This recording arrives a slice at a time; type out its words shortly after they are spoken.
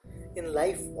In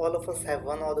life, all of us have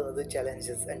one or the other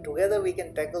challenges, and together we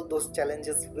can tackle those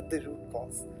challenges with the root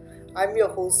cause. I'm your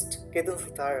host, Ketan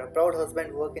Suthar, a proud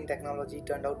husband, work in technology,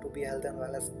 turned out to be a health and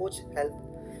wellness coach, helped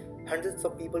hundreds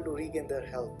of people to regain their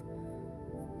health.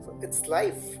 So it's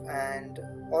life, and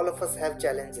all of us have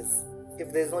challenges.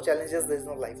 If there's no challenges, there's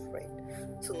no life, right?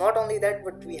 So not only that,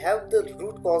 but we have the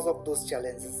root cause of those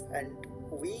challenges, and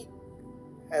we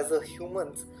as a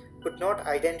humans could not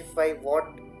identify what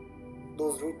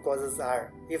those root causes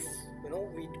are if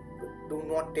we do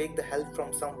not take the help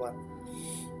from someone.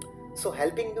 So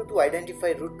helping you to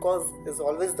identify root cause is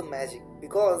always the magic,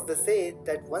 because they say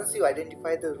that once you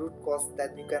identify the root cause,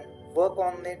 then you can work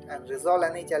on it and resolve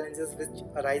any challenges which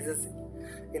arises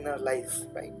in our lives,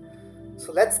 right?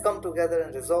 So let's come together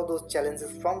and resolve those challenges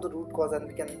from the root cause, and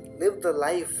we can live the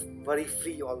life worry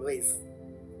free always.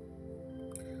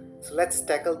 So let's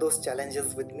tackle those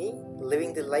challenges with me,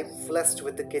 living the life blessed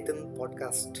with the Ketan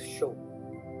podcast show.